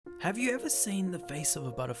Have you ever seen the face of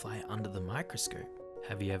a butterfly under the microscope?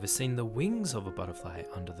 Have you ever seen the wings of a butterfly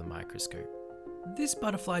under the microscope? This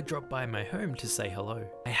butterfly dropped by my home to say hello.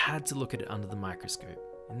 I had to look at it under the microscope.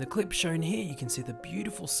 In the clip shown here, you can see the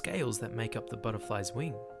beautiful scales that make up the butterfly's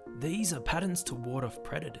wing. These are patterns to ward off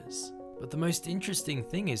predators. But the most interesting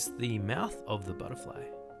thing is the mouth of the butterfly.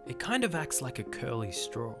 It kind of acts like a curly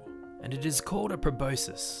straw, and it is called a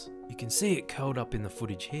proboscis. You can see it curled up in the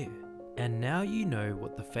footage here. And now you know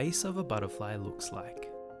what the face of a butterfly looks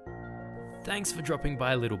like. Thanks for dropping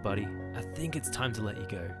by, little buddy. I think it's time to let you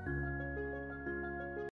go.